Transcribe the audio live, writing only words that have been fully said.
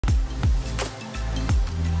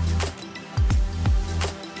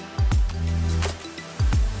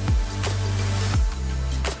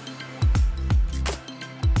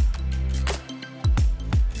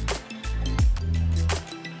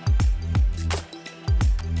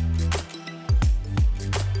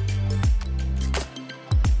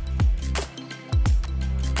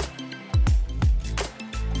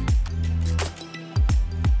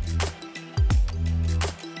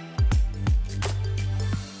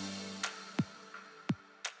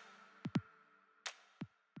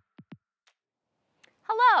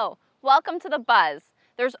Welcome to The Buzz.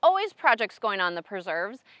 There's always projects going on in the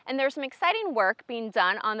preserves, and there's some exciting work being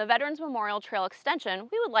done on the Veterans Memorial Trail extension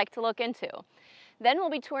we would like to look into. Then we'll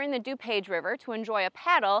be touring the DuPage River to enjoy a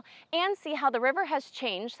paddle and see how the river has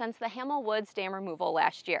changed since the Hamel Woods dam removal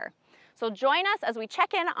last year. So join us as we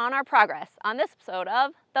check in on our progress on this episode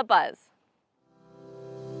of The Buzz.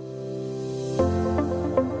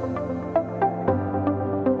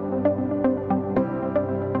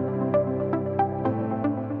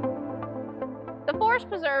 Forest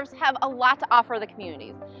preserves have a lot to offer the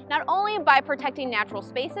communities, not only by protecting natural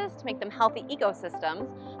spaces to make them healthy ecosystems,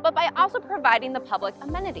 but by also providing the public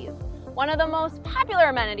amenities. One of the most popular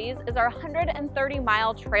amenities is our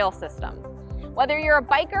 130-mile trail system. Whether you're a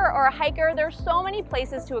biker or a hiker, there's so many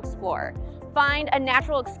places to explore. Find a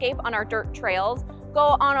natural escape on our dirt trails,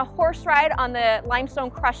 go on a horse ride on the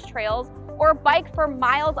limestone crushed trails, or bike for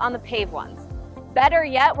miles on the paved ones. Better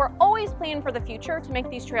yet, we're always planning for the future to make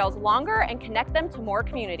these trails longer and connect them to more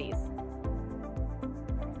communities.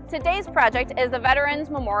 Today's project is the Veterans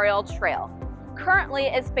Memorial Trail. Currently,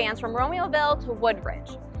 it spans from Romeoville to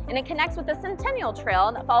Woodridge, and it connects with the Centennial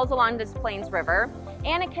Trail that follows along Des Plaines River,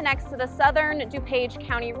 and it connects to the Southern DuPage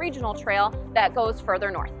County Regional Trail that goes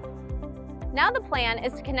further north. Now the plan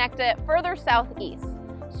is to connect it further southeast.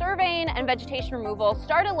 Surveying and vegetation removal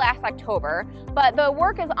started last October, but the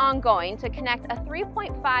work is ongoing to connect a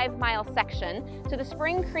 3.5-mile section to the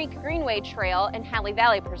Spring Creek Greenway Trail in Hadley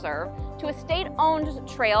Valley Preserve to a state-owned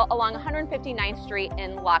trail along 159th Street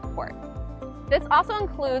in Lockport. This also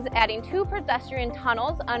includes adding 2 pedestrian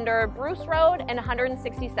tunnels under Bruce Road and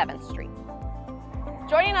 167th Street.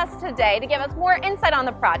 Joining us today to give us more insight on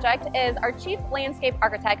the project is our Chief Landscape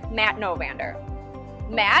Architect, Matt Novander.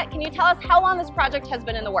 Matt, can you tell us how long this project has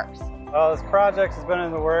been in the works? Well, this project has been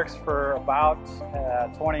in the works for about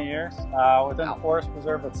 20 years within the Forest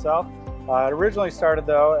Preserve itself. It originally started,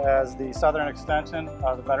 though, as the southern extension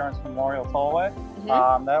of the Veterans Memorial Tollway.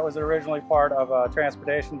 That was originally part of a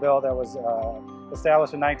transportation bill that was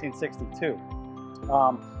established in 1962.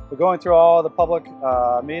 But going through all the public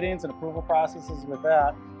meetings and approval processes with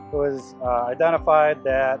that, it was identified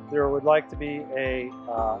that there would like to be a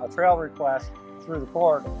trail request through the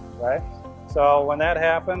corridor, right? So when that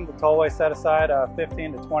happened, the tollway set aside a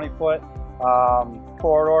 15 to 20 foot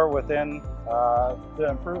corridor within the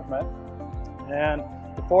improvement, and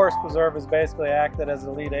the Forest Preserve has basically acted as the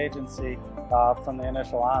lead agency from the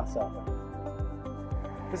initial onset.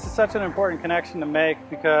 This is such an important connection to make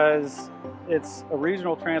because it's a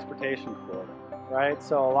regional transportation corridor, right?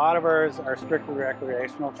 So a lot of ours are strictly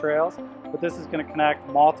recreational trails, but this is going to connect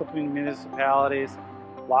multiple municipalities,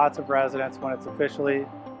 lots of residents when it's officially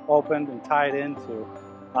opened and tied into.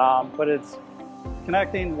 But it's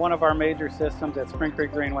connecting one of our major systems at Spring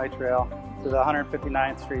Creek Greenway Trail to the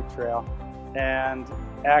 159th Street Trail and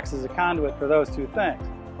acts as a conduit for those two things.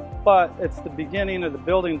 But it's the beginning of the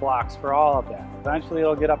building blocks for all of that. Eventually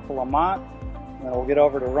it'll get up to Lamont, and then we'll get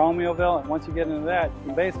over to Romeoville, and once you get into that, you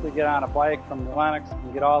can basically get on a bike from New Lenox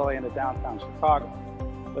and get all the way into downtown Chicago.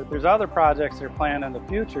 But there's other projects that are planned in the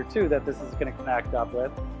future too that this is going to connect up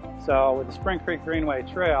with. So with the Spring Creek Greenway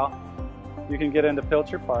Trail, you can get into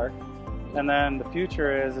Pilcher Park. And then the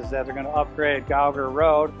future is that they're going to upgrade Gauger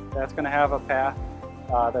Road. That's going to have a path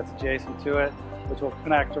that's adjacent to it, which will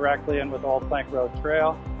connect directly in with Old Plank Road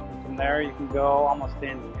Trail. And from there you can go almost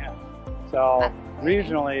to Indiana. So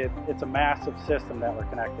regionally, it's a massive system that we're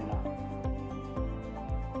connecting on.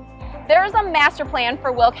 There's a master plan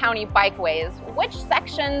for Will County bikeways. Which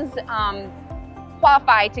sections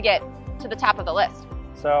qualify to get to the top of the list?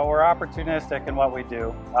 So we're opportunistic in what we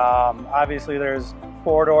do. Obviously there's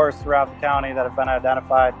corridors throughout the county that have been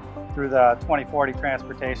identified through the 2040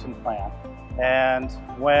 Transportation Plan. And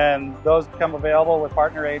when those become available with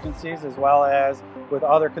partner agencies as well as with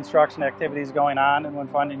other construction activities going on, and when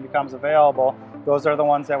funding becomes available, those are the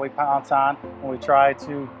ones that we pounce on, and we try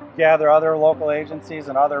to gather other local agencies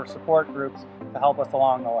and other support groups to help us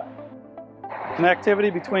along the way.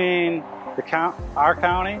 Connectivity between our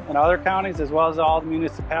county and other counties, as well as all the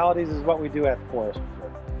municipalities, is what we do at the Forest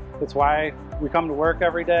Preserve. It's why we come to work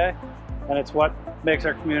every day, and it's what makes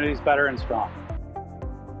our communities better and strong.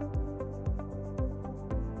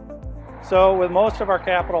 So with most of our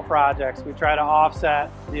capital projects, we try to offset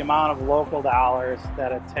the amount of local dollars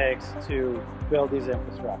that it takes to build these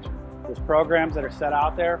infrastructure. There's programs that are set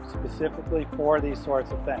out there specifically for these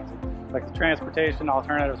sorts of things. Like the Transportation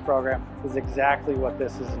Alternatives Program is exactly what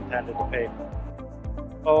this is intended to pay for.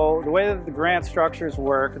 So the way that the grant structures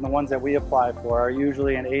work and the ones that we apply for are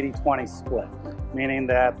usually an 80-20 split, meaning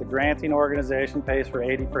that the granting organization pays for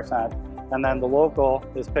 80% and then the local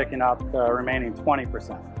is picking up the remaining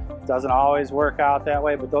 20%. Doesn't always work out that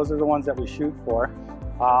way, but those are the ones that we shoot for.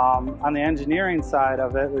 On the engineering side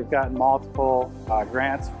of it, we've gotten multiple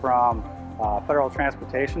grants from federal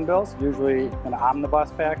transportation bills, usually in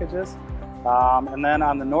omnibus packages. And then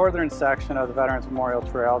on the northern section of the Veterans Memorial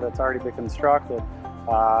Trail that's already been constructed,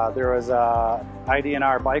 there was a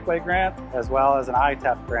IDNR Bikeway grant as well as an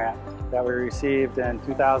ITEP grant that we received in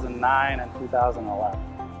 2009 and 2011.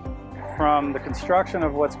 From the construction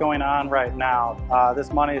of what's going on right now,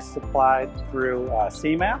 this money is supplied through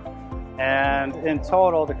CMAP, and in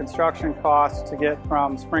total the construction cost to get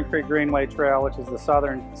from Spring Creek Greenway Trail, which is the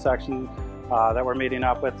southern section that we're meeting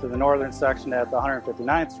up with, to the northern section at the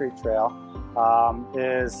 159th Street Trail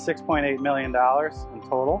is $6.8 million in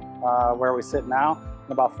total where we sit now,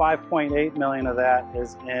 and about $5.8 million of that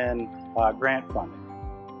is in grant funding.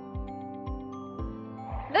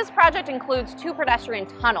 This project includes 2 pedestrian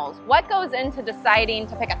tunnels. What goes into deciding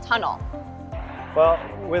to pick a tunnel? Well,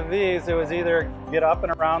 with these, it was either get up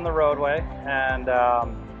and around the roadway and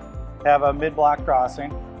have a mid-block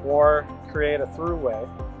crossing, or create a throughway.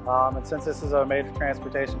 And since this is a major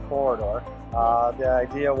transportation corridor, the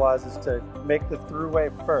idea is to make the throughway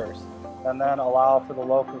first and then allow for the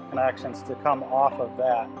local connections to come off of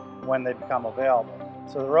that when they become available.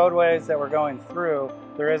 So the roadways that we're going through,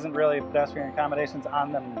 there isn't really pedestrian accommodations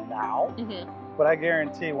on them now, but I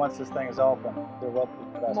guarantee once this thing is open, there will be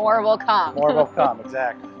pedestrian. More will come. More will come,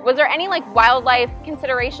 exactly. Was there any like wildlife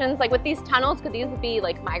considerations, like with these tunnels, could these be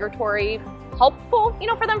like migratory, helpful, you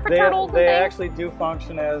know, for them, for turtles and things? They actually do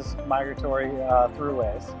function as migratory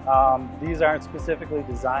throughways. These aren't specifically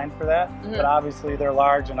designed for that, but obviously they're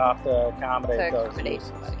large enough to accommodate those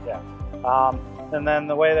uses. Yeah. And then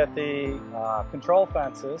the way that the control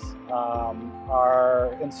fences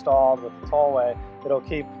are installed with the tollway, it'll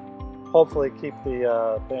hopefully keep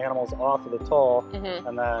the animals off of the toll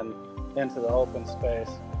and then into the open space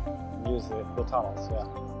and use the tunnels. Yeah.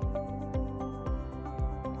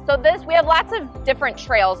 So we have lots of different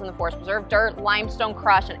trails in the Forest Preserve: dirt, limestone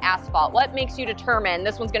crush, and asphalt. What makes you determine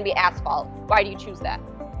this one's going to be asphalt? Why do you choose that?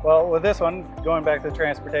 Well, with this one, going back to the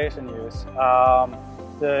transportation use,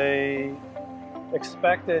 the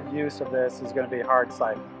expected use of this is going to be hard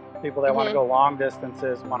cycling. People that want to go long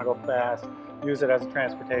distances, want to go fast, use it as a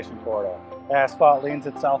transportation corridor. Asphalt leans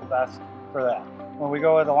itself best for that. When we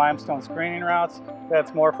go with the limestone screening routes,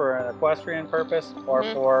 that's more for an equestrian purpose or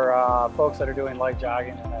for folks that are doing light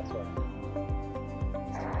jogging and that sort of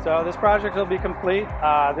thing. So this project will be complete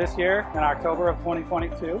this year in October of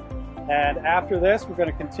 2022. And after this, we're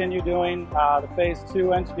going to continue doing the phase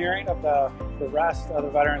 2 engineering of the rest of the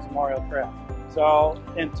Veterans Memorial Trail. So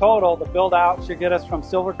in total, the build out should get us from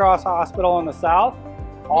Silver Cross Hospital in the south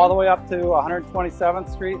all the way up to 127th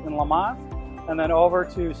Street in Lamont, and then over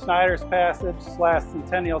to Snyder's Passage /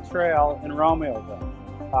 Centennial Trail in Romeoville.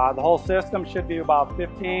 The whole system should be about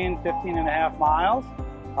 15 and a half miles.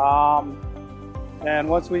 And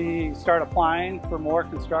once we start applying for more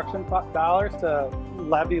construction dollars to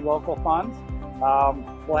levy local funds,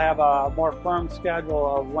 we'll have a more firm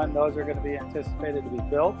schedule of when those are going to be anticipated to be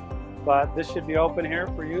built. But this should be open here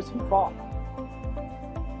for use in fall.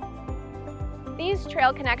 These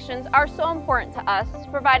trail connections are so important to us to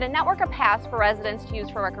provide a network of paths for residents to use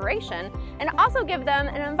for recreation, and also give them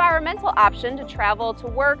an environmental option to travel to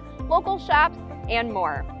work, local shops, and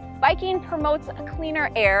more. Biking promotes a cleaner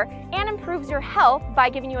air and improves your health by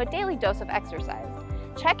giving you a daily dose of exercise.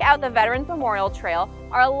 Check out the Veterans Memorial Trail,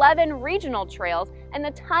 our 11 regional trails, and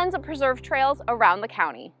the tons of preserved trails around the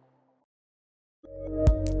county.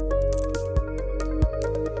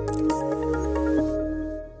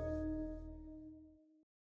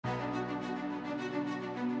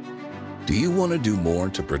 Do you want to do more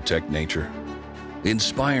to protect nature,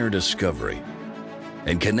 inspire discovery,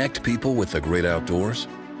 and connect people with the great outdoors?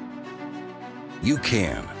 You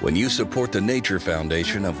can when you support the Nature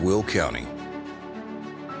Foundation of Will County.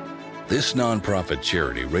 This nonprofit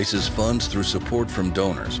charity raises funds through support from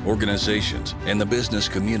donors, organizations, and the business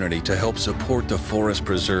community to help support the Forest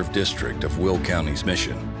Preserve District of Will County's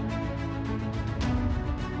mission.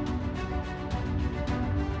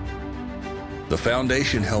 The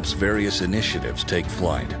foundation helps various initiatives take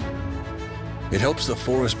flight. It helps the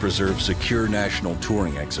Forest Preserve secure national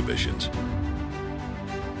touring exhibitions.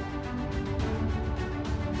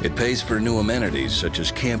 It pays for new amenities such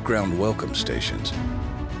as campground welcome stations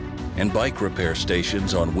and bike repair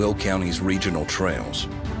stations on Will County's regional trails.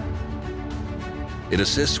 It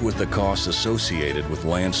assists with the costs associated with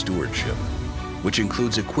land stewardship, which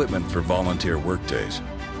includes equipment for volunteer workdays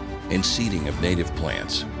and seeding of native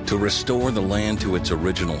plants to restore the land to its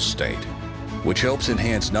original state, which helps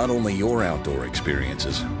enhance not only your outdoor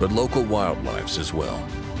experiences, but local wildlife's as well.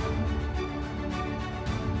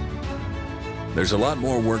 There's a lot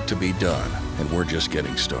more work to be done, and we're just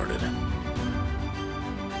getting started.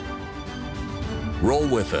 Roll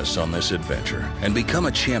with us on this adventure and become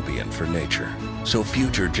a champion for nature, so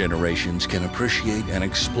future generations can appreciate and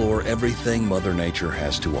explore everything Mother Nature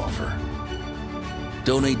has to offer.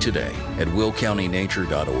 Donate today at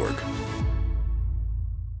willcountynature.org.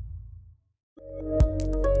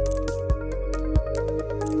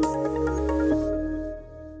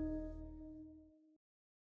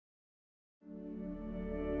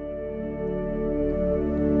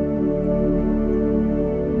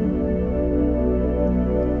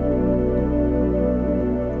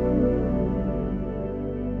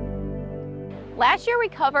 Last year we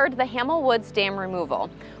covered the Hamel Woods Dam removal.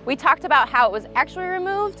 We talked about how it was actually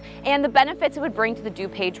removed and the benefits it would bring to the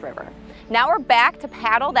DuPage River. Now we're back to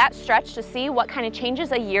paddle that stretch to see what kind of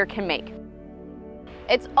changes a year can make.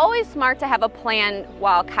 It's always smart to have a plan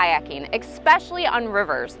while kayaking, especially on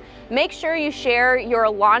rivers. Make sure you share your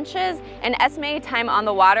launches and estimated time on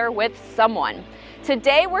the water with someone.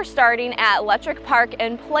 Today we're starting at Electric Park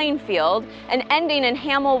in Plainfield and ending in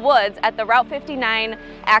Hamel Woods at the Route 59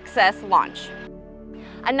 access launch.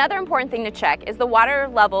 Another important thing to check is the water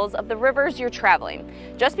levels of the rivers you're traveling.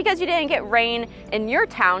 Just because you didn't get rain in your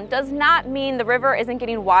town does not mean the river isn't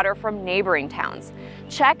getting water from neighboring towns.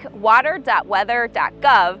 Check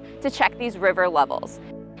water.weather.gov to check these river levels.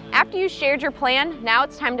 After you shared your plan, now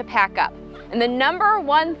it's time to pack up. And the number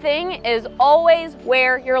one thing is always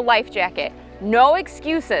wear your life jacket. No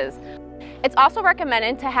excuses. It's also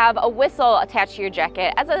recommended to have a whistle attached to your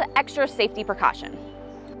jacket as an extra safety precaution.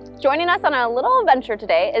 Joining us on a little adventure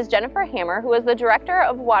today is Jennifer Hammer, who is the Director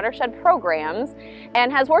of Watershed Programs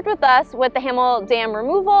and has worked with us with the Hamel Dam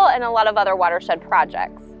removal and a lot of other watershed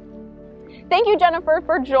projects. Thank you, Jennifer,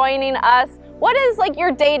 for joining us. What is like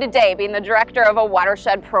your day-to-day being the Director of a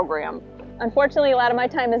Watershed Program? Unfortunately, a lot of my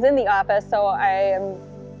time is in the office, so I am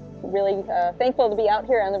really thankful to be out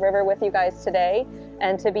here on the river with you guys today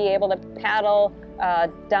and to be able to paddle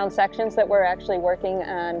down sections that we're actually working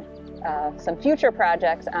on some future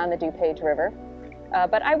projects on the DuPage River.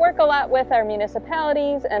 But I work a lot with our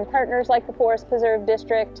municipalities and partners like the Forest Preserve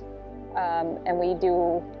District, and we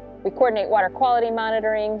coordinate water quality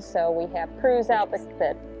monitoring, so we have crews out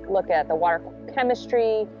that look at the water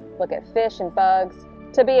chemistry, look at fish and bugs,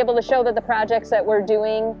 to be able to show that the projects that we're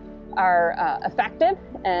doing are effective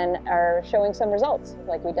and are showing some results.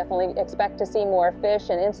 Like, we definitely expect to see more fish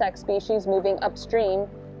and insect species moving upstream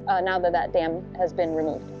now that that dam has been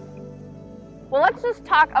removed. Well, let's just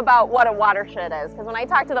talk about what a watershed is, because when I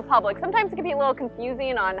talk to the public, sometimes it can be a little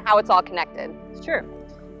confusing on how it's all connected. Sure.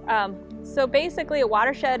 So basically, a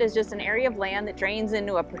watershed is just an area of land that drains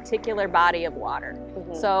into a particular body of water.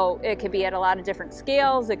 So it could be at a lot of different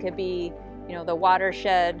scales. It could be, the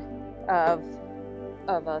watershed of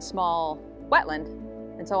a small wetland.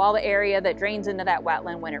 And so all the area that drains into that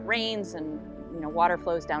wetland when it rains and water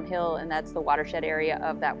flows downhill, and that's the watershed area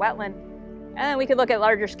of that wetland. And then we could look at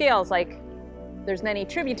larger scales, like there's many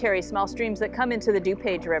tributary small streams that come into the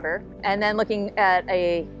DuPage River, and then looking at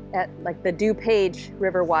like the DuPage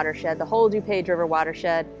River watershed, the whole DuPage River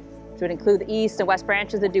watershed, which would include the east and west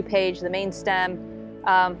branches of DuPage, the main stem.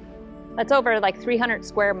 That's over like 300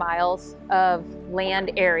 square miles of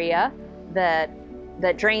land area that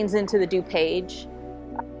drains into the DuPage.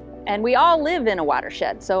 And we all live in a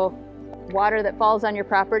watershed, so water that falls on your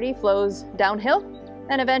property flows downhill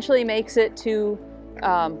and eventually makes it to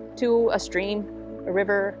a stream, a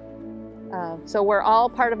river. So we're all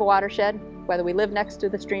part of a watershed, whether we live next to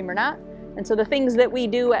the stream or not. And so the things that we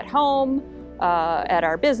do at home, at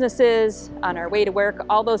our businesses, on our way to work,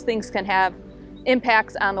 all those things can have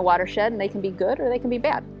impacts on the watershed, and they can be good or they can be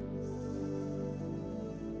bad.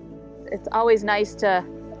 It's always nice to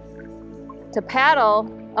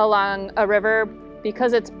paddle along a river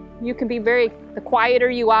because you can be the quieter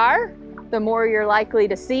you are, the more you're likely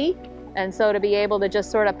to see. And so to be able to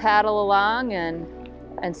just sort of paddle along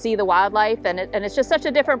and see the wildlife, and it's just such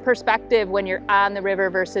a different perspective when you're on the river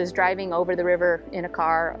versus driving over the river in a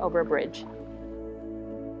car over a bridge.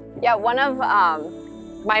 Yeah, one of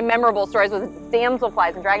my memorable stories with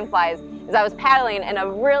damselflies and dragonflies is I was paddling and a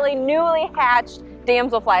really newly hatched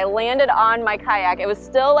damselfly landed on my kayak. It was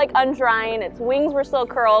still like undrying, its wings were still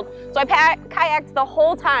curled. So I kayaked the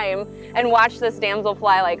whole time and watched this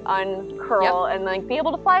damselfly like uncurl and like be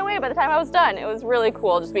able to fly away by the time I was done. It was really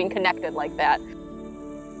cool just being connected like that.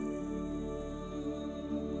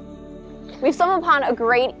 We've stumbled upon a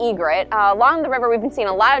great egret. Along the river we've been seeing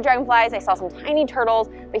a lot of dragonflies. I saw some tiny turtles,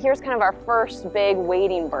 but here's kind of our first big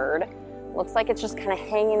wading bird. Looks like it's just kind of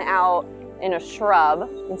hanging out in a shrub.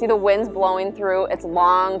 You can see the winds blowing through its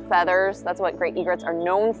long feathers. That's what great egrets are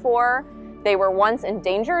known for. They were once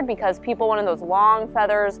endangered because people wanted those long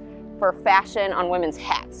feathers for fashion on women's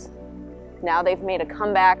hats. Now they've made a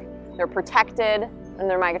comeback. They're protected in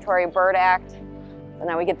their Migratory Bird Act. And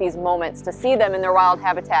now we get these moments to see them in their wild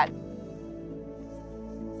habitat.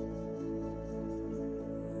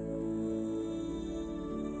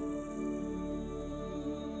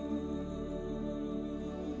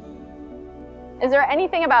 Is there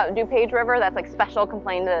anything about DuPage River that's like special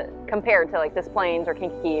compared to like Des Plaines or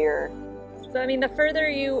Kankakee or? So I mean, the further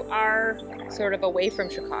you are sort of away from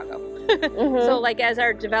Chicago. So like as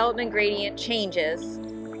our development gradient changes,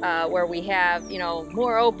 where we have, you know,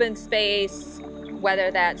 more open space, whether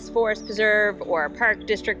that's forest preserve or park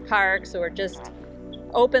district parks or just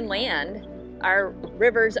open land, our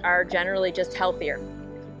rivers are generally just healthier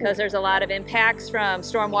because there's a lot of impacts from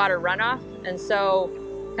stormwater runoff. And so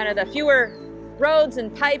kind of the fewer roads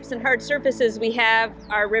and pipes and hard surfaces we have,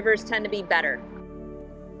 our rivers tend to be better.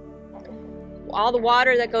 All the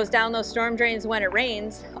water that goes down those storm drains when it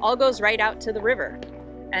rains all goes right out to the river.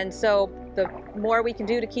 And so the more we can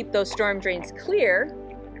do to keep those storm drains clear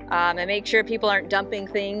and make sure people aren't dumping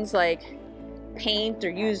things like paint or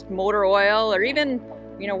used motor oil or even,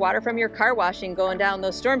 you know, water from your car washing going down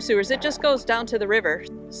those storm sewers, it just goes down to the river.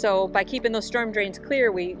 So by keeping those storm drains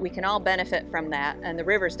clear, we can all benefit from that, and the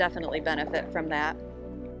rivers definitely benefit from that.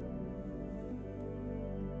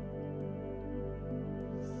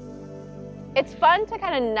 It's fun to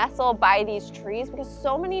kind of nestle by these trees because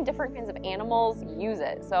so many different kinds of animals use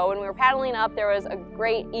it. So when we were paddling up, there was a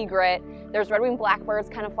great egret. There's red-winged blackbirds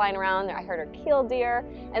kind of flying around. I heard a keel deer.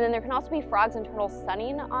 And then there can also be frogs and turtles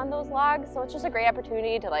sunning on those logs. So it's just a great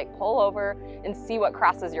opportunity to like pull over and see what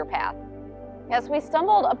crosses your path. Yes, we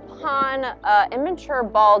stumbled upon an immature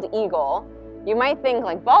bald eagle. You might think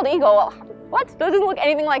like, bald eagle, what? That doesn't look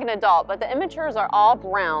anything like an adult, but the immatures are all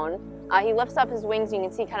brown. He lifts up his wings, and you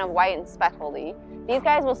can see kind of white and speckledy. These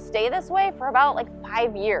guys will stay this way for about like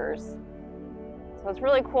 5 years. So it's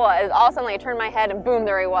really cool. All of a sudden, like, I turned my head and boom,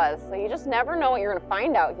 there he was. So you just never know what you're gonna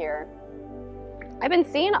find out here. I've been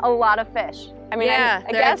seeing a lot of fish. I mean, yeah,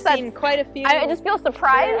 I guess I've seen quite a few. I just feel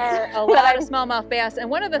surprised. There are a lot of smallmouth bass. And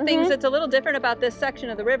one of the things that's a little different about this section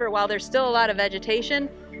of the river, while there's still a lot of vegetation,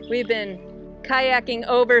 we've been kayaking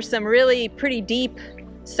over some really pretty deep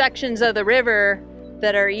sections of the river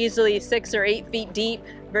that are easily 6 or 8 feet deep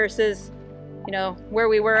versus, you know, where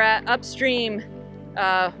we were at upstream,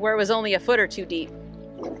 where it was only a foot or two deep.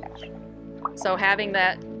 So having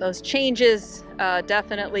those changes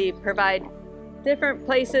definitely provide different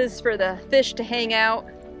places for the fish to hang out.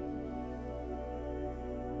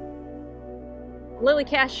 Lily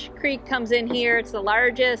Cache Creek comes in here. It's the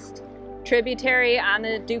largest tributary on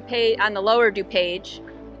the lower DuPage.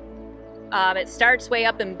 It starts way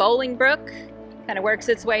up in Bolingbrook, kind of works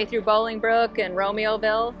its way through Bolingbrook and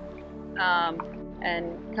Romeoville,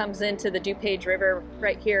 and comes into the DuPage River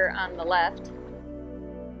right here on the left.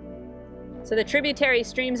 So the tributary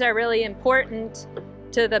streams are really important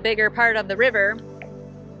to the bigger part of the river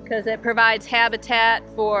because it provides habitat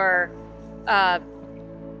for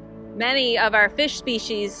many of our fish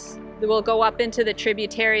species that will go up into the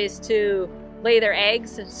tributaries to lay their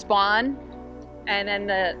eggs and spawn, and then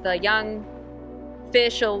the young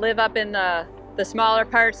fish will live up in the smaller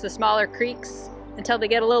parts, the smaller creeks, until they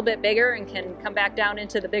get a little bit bigger and can come back down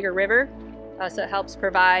into the bigger river. So it helps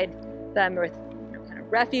provide them with, you know, kind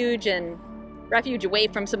of refuge away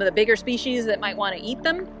from some of the bigger species that might want to eat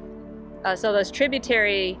them. So the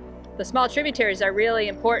small tributaries are really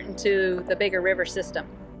important to the bigger river system.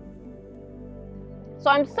 So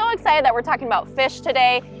I'm so excited that we're talking about fish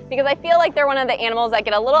today because I feel like they're one of the animals that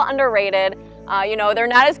get a little underrated. You know, they're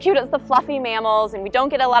not as cute as the fluffy mammals, and we don't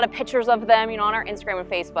get a lot of pictures of them, you know, on our Instagram and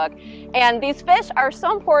Facebook. And these fish are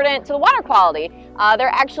so important to the water quality. They're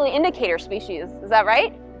actually indicator species. Is that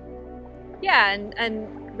right? Yeah,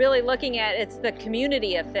 and really looking at it's the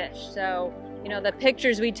community of fish. So, you know, the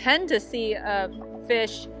pictures we tend to see of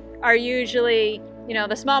fish are usually, you know,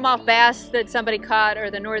 the smallmouth bass that somebody caught or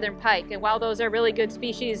the northern pike. And while those are really good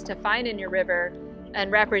species to find in your river and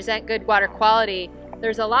represent good water quality,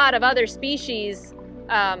 there's a lot of other species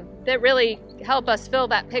that really help us fill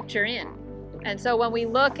that picture in. And so when we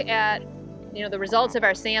look at, you know, the results of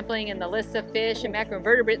our sampling and the lists of fish and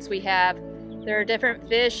macroinvertebrates we have, there are different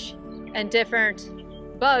fish and different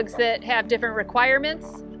bugs that have different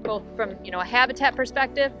requirements, both from, you know, a habitat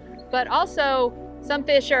perspective, but also some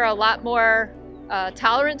fish are a lot more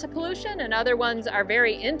tolerant to pollution and other ones are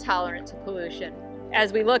very intolerant to pollution.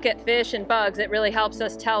 As we look at fish and bugs, it really helps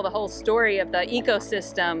us tell the whole story of the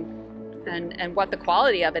ecosystem and what the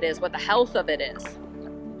quality of it is, what the health of it is.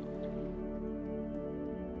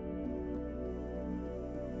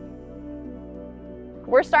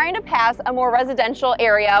 we're starting to pass a more residential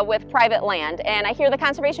area with private land, and I hear the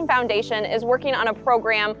Conservation Foundation is working on a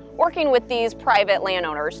program working with these private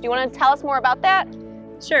landowners. Do you want to tell us more about that?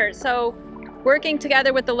 Sure. So working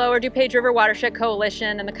together with the Lower DuPage River Watershed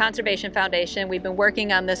Coalition and the Conservation Foundation, we've been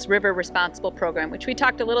working on this River Responsible program, which we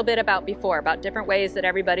talked a little bit about before, about different ways that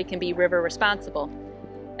everybody can be river responsible.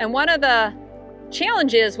 And one of the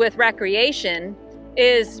challenges with recreation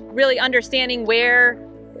is really understanding where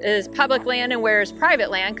is public land and where is private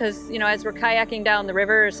land, because, you know, as we're kayaking down the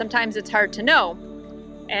river, sometimes it's hard to know.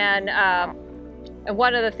 And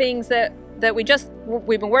one of the things that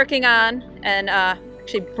we've been working on, and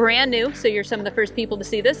actually brand new, so you're some of the first people to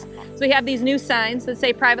see this. So we have these new signs that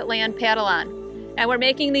say private land, paddle on. And we're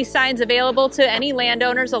making these signs available to any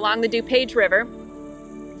landowners along the DuPage River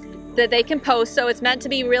that they can post. So it's meant to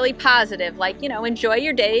be really positive, like, you know, enjoy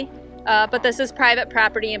your day, but this is private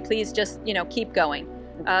property and please just, you know, keep going.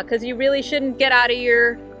 Because you really shouldn't get out of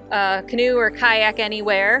your canoe or kayak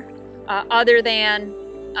anywhere other than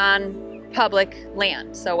on public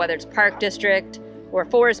land. So whether it's park district or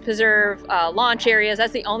forest preserve, launch areas,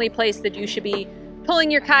 that's the only place that you should be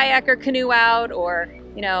pulling your kayak or canoe out, or,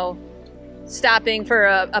 you know, stopping for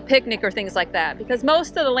a picnic or things like that. Because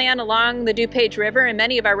most of the land along the DuPage River and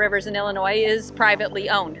many of our rivers in Illinois is privately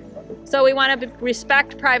owned. So we want to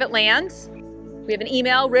respect private lands. We have an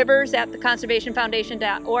email,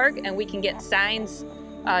 rivers@theconservationfoundation.org, and we can get signs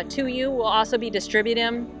to you. We'll also be distributing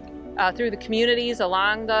them through the communities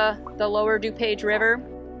along the Lower DuPage River.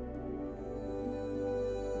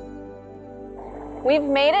 We've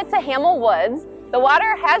made it to Hamel Woods. The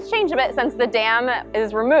water has changed a bit since the dam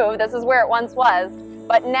is removed. This is where it once was,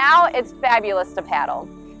 but now it's fabulous to paddle.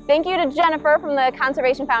 Thank you to Jennifer from the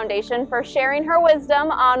Conservation Foundation for sharing her wisdom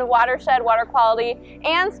on watershed water quality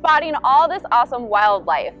and spotting all this awesome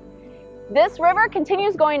wildlife. This river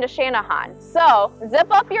continues going to Channahon, so zip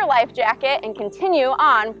up your life jacket and continue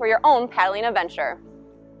on for your own paddling adventure.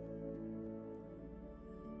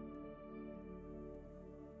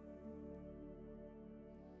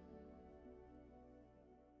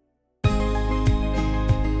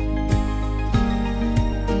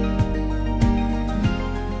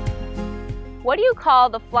 What do you call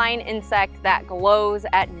the flying insect that glows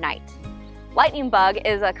at night? Lightning bug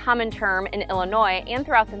is a common term in Illinois and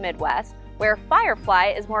throughout the Midwest, where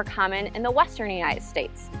firefly is more common in the western United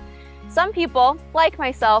States. Some people, like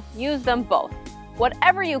myself, use them both.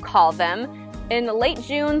 Whatever you call them, in late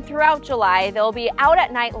June throughout July, they'll be out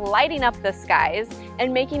at night lighting up the skies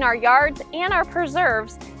and making our yards and our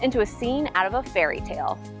preserves into a scene out of a fairy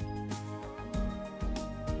tale.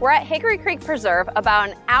 We're at Hickory Creek Preserve about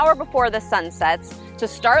an hour before the sun sets to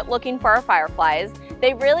start looking for our fireflies.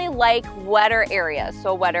 They really like wetter areas,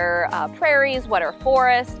 so wetter prairies, wetter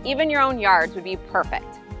forests, even your own yards would be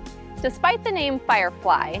perfect. Despite the name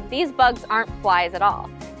firefly, these bugs aren't flies at all.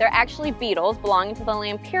 They're actually beetles belonging to the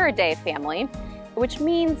Lampyridae family, which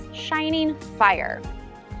means shining fire.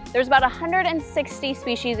 There's about 160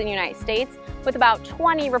 species in the United States, with about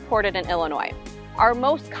 20 reported in Illinois. Our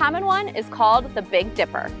most common one is called the Big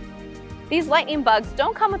Dipper. These lightning bugs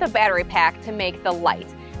don't come with a battery pack to make the light.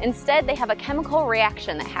 Instead, they have a chemical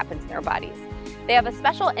reaction that happens in their bodies. They have a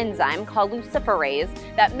special enzyme called luciferase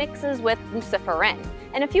that mixes with luciferin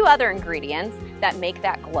and a few other ingredients that make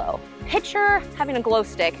that glow. Picture having a glow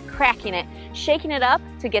stick, cracking it, shaking it up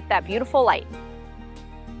to get that beautiful light.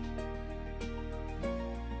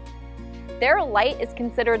 Their light is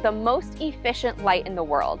considered the most efficient light in the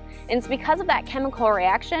world, and it's because of that chemical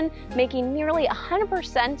reaction making nearly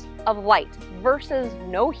 100% of light versus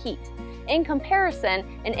no heat. In comparison,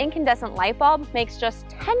 an incandescent light bulb makes just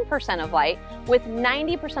 10% of light, with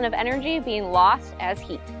 90% of energy being lost as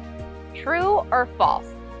heat. True or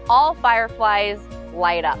false? All fireflies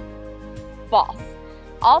light up. False.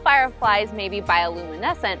 All fireflies may be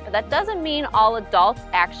bioluminescent, but that doesn't mean all adults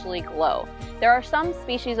actually glow. There are some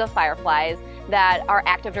species of fireflies that are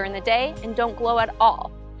active during the day and don't glow at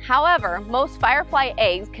all. However, most firefly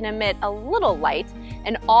eggs can emit a little light,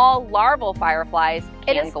 and all larval fireflies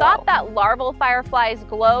can glow. It is thought that larval fireflies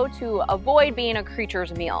glow to avoid being a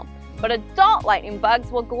creature's meal, but adult lightning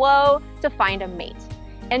bugs will glow to find a mate.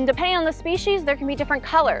 And depending on the species, there can be different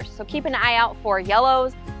colors, so keep an eye out for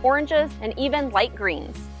yellows, oranges, and even light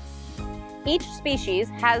greens. Each species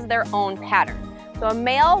has their own pattern. So a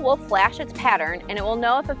male will flash its pattern, and it will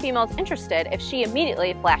know if a female is interested if she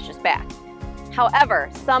immediately flashes back.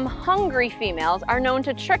 However, some hungry females are known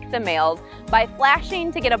to trick the males by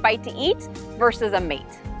flashing to get a bite to eat versus a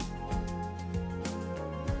mate.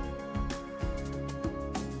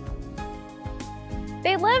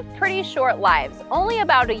 They live pretty short lives, only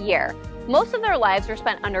about a year. Most of their lives are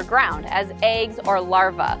spent underground as eggs or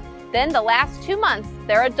larvae. Then the last 2 months,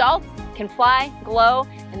 they're adults, can fly, glow,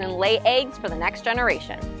 and then lay eggs for the next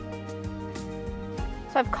generation.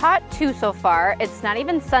 So I've caught 2 so far. It's not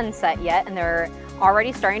even sunset yet, and they're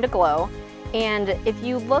already starting to glow. And if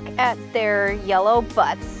you look at their yellow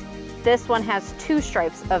butts, this one has 2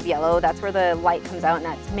 stripes of yellow. That's where the light comes out, and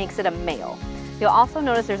that makes it a male. You'll also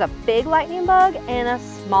notice there's a big lightning bug and a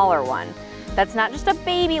smaller one. That's not just a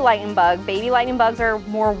baby lightning bug. Baby lightning bugs are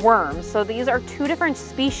more worms, so these are 2 different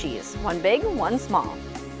species, one big, one small.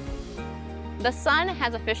 The sun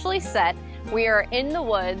has officially set. We are in the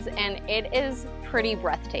woods, and it is pretty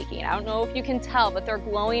breathtaking. I don't know if you can tell, but they're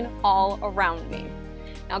glowing all around me.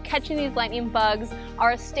 Now, catching these lightning bugs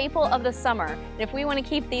are a staple of the summer, and if we want to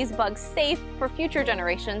keep these bugs safe for future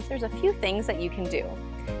generations, there's a few things that you can do.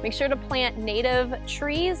 Make sure to plant native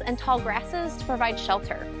trees and tall grasses to provide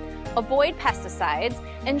shelter. Avoid pesticides,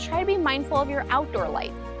 and try to be mindful of your outdoor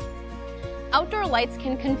light. Outdoor lights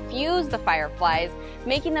can confuse the fireflies,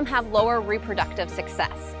 making them have lower reproductive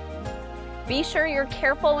success. Be sure you're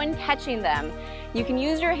careful when catching them. You can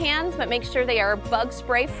use your hands, but make sure they are bug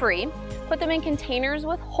spray free. Put them in containers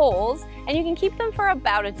with holes, and you can keep them for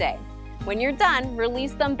about a day. When you're done,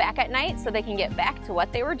 release them back at night so they can get back to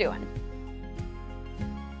what they were doing.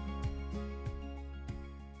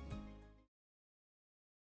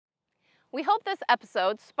 We hope this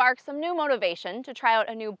episode sparks some new motivation to try out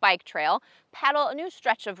a new bike trail, paddle a new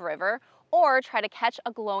stretch of river, or try to catch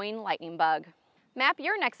a glowing lightning bug. Map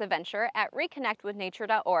your next adventure at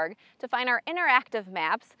reconnectwithnature.org to find our interactive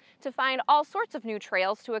maps to find all sorts of new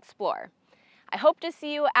trails to explore. I hope to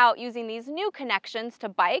see you out using these new connections to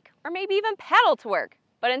bike or maybe even paddle to work.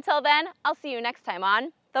 But until then, I'll see you next time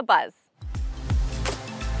on The Buzz.